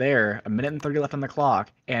Rav there, a minute and 30 left on the clock,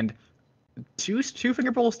 and two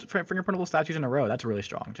fingerprintable statues in a row. That's really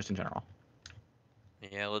strong, just in general.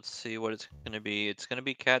 Yeah, let's see what it's gonna be. It's gonna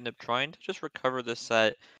be Catnip trying to just recover this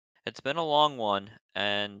set. It's been a long one,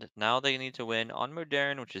 and now they need to win on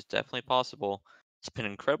Modern, which is definitely possible. It's been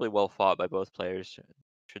incredibly well fought by both players.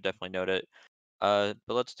 Should definitely note it. But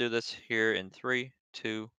let's do this here in 3,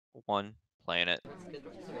 2, 1, playing it.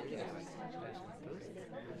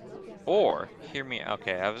 Or, hear me.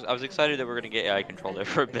 Okay, I was excited that we're gonna get AI control there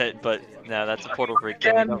for a bit, but no, that's a Portal Freak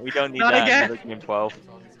thing. We don't need Not that in again. another game 12.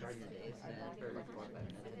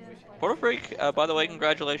 Portal Freak, by the way,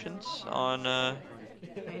 congratulations on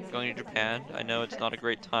going to Japan. I know it's not a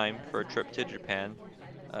great time for a trip to Japan.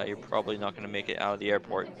 You're probably not going to make it out of the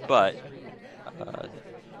airport, but uh,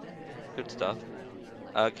 good stuff.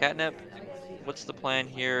 Catnip, what's the plan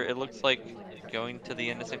here? It looks like going to the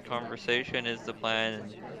innocent conversation is the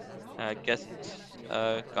plan. And I guess it's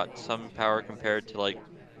got some power compared to like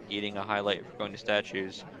eating a highlight for going to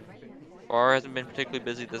statues. Bar hasn't been particularly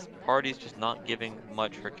busy. This party's just not giving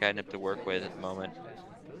much for Catnip to work with at the moment.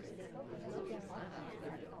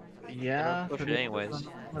 Gonna Yeah, push it anyways.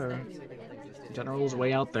 General's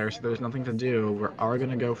way out there, so there's nothing to do. We are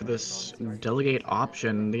gonna go for this delegate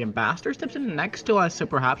option. The ambassador steps in next to us, so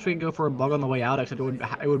perhaps we can go for a bug on the way out. Except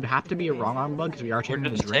it would have to be a wrong arm bug because we are We're changing the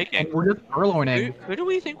just drink, taking. and we're just purloining. Who do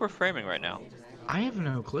we think we're framing right now? I have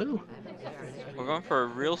no clue. We're going for a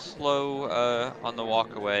real slow on the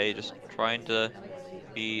walk away, just trying to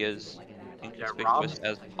be as inconspicuous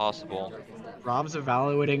as possible. Rob's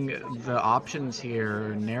evaluating the options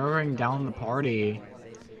here, narrowing down the party,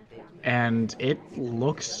 and it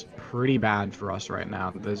looks pretty bad for us right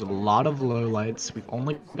now. There's a lot of lowlights. We've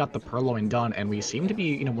only got the purloin done, and we seem to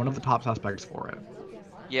be, one of the top suspects for it.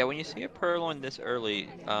 Yeah, when you see a purloin this early,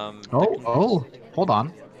 Hold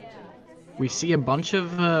on. We see a bunch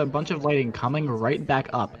of lighting coming right back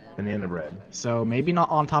up. Banana bread. So maybe not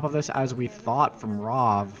on top of this as we thought from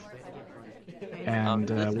Rov. And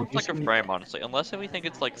this we're looks like a frame, honestly, unless we think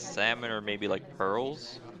it's like salmon or maybe like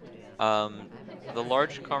pearls. The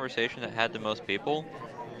large conversation that had the most people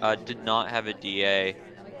did not have a DA,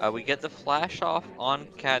 We get the flash off on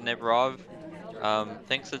Catnip. Rov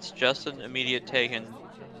thinks it's just an immediate take, and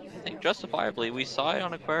I think justifiably, we saw it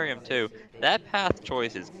on Aquarium too. That path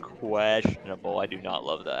choice is questionable. I do not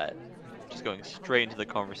love that. Just going straight into the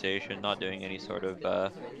conversation, not doing any sort of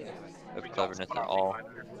We don't cleverness at spot me all.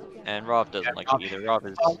 either. And Rov doesn't like Yeah, it either. Rov Rob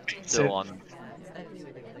is beats still it. on.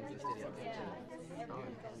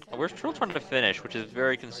 We're still trying to finish, which is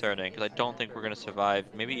very concerning because I don't think we're going to survive.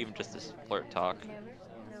 Maybe even just this flirt talk.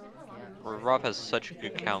 Where Rov has such a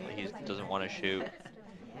good count that he doesn't want to shoot.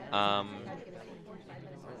 Um,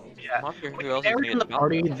 I'm Yeah. not sure When who else is they're going to in get the the mount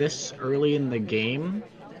party though. this early in the game,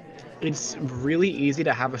 it's really easy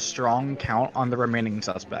to have a strong count on the remaining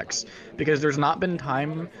suspects because there's not been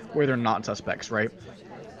time where they're not suspects, right?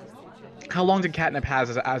 How long did Catnip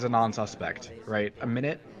has as a non-suspect, right? A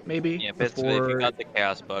minute, maybe, Yeah, basically, if you before. got the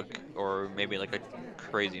chaos bug or maybe like a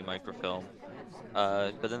crazy microfilm,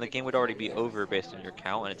 but then the game would already be over based on your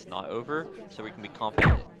count, and it's not over, so we can be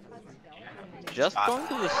confident. Just Uh, going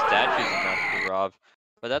through the stat choosing match for Rov,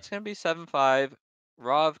 but that's gonna be 7-5.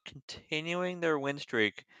 Rov continuing their win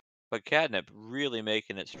streak, but Catnip really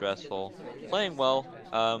making it stressful, playing well.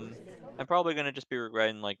 I'm probably gonna just be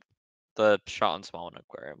regretting like the shot on small and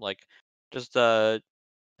aquarium, like just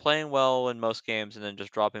playing well in most games and then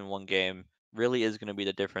just dropping one game really is going to be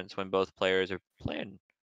the difference when both players are playing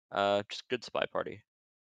just good spy party.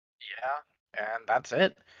 yeah, and that's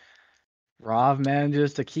it. Rav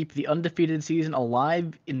manages to keep the undefeated season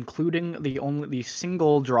alive, including the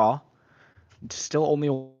single draw. Still only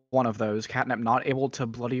one of those. Catnip not able to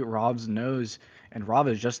bloody Rav's nose, and Rav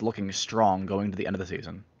is just looking strong going to the end of the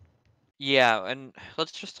season. Yeah, and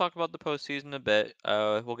let's just talk about the postseason a bit.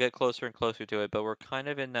 We'll get closer and closer to it, but we're kind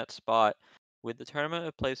of in that spot with the tournament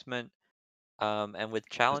of placement, and with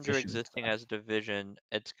Challenger Position existing stuff. as a division.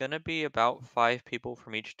 It's going to be about 5 people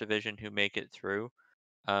from each division who make it through,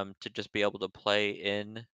 to just be able to play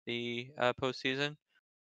in the postseason.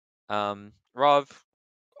 Rav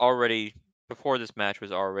already before this match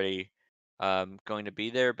was already going to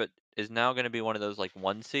be there, but is now going to be one of those like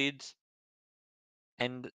one seeds.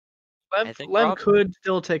 And I think Lev Rob, could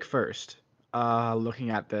still take first. Looking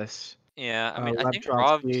at this, yeah, I mean, I Lev think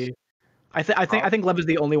Rov's Trotsky. I Rov, think Lev is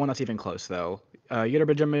the only one that's even close though.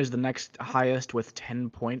 Yudarbajim is the next highest with 10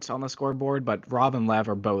 points on the scoreboard, but Rob and Lev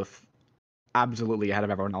are both absolutely ahead of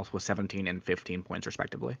everyone else with 17 and 15 points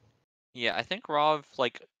respectively. yeah, I think Rov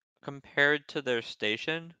like compared to their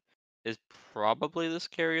station is probably the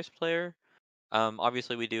scariest player.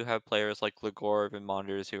 Obviously we do have players like Legorov and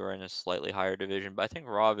Monders who are in a slightly higher division, but I think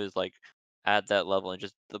Rov is like at that level and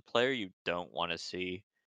just the player you don't want to see.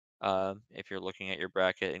 If you're looking at your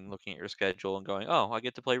bracket and looking at your schedule and going, oh, I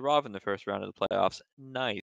get to play Rob in the first round of the playoffs. Nice.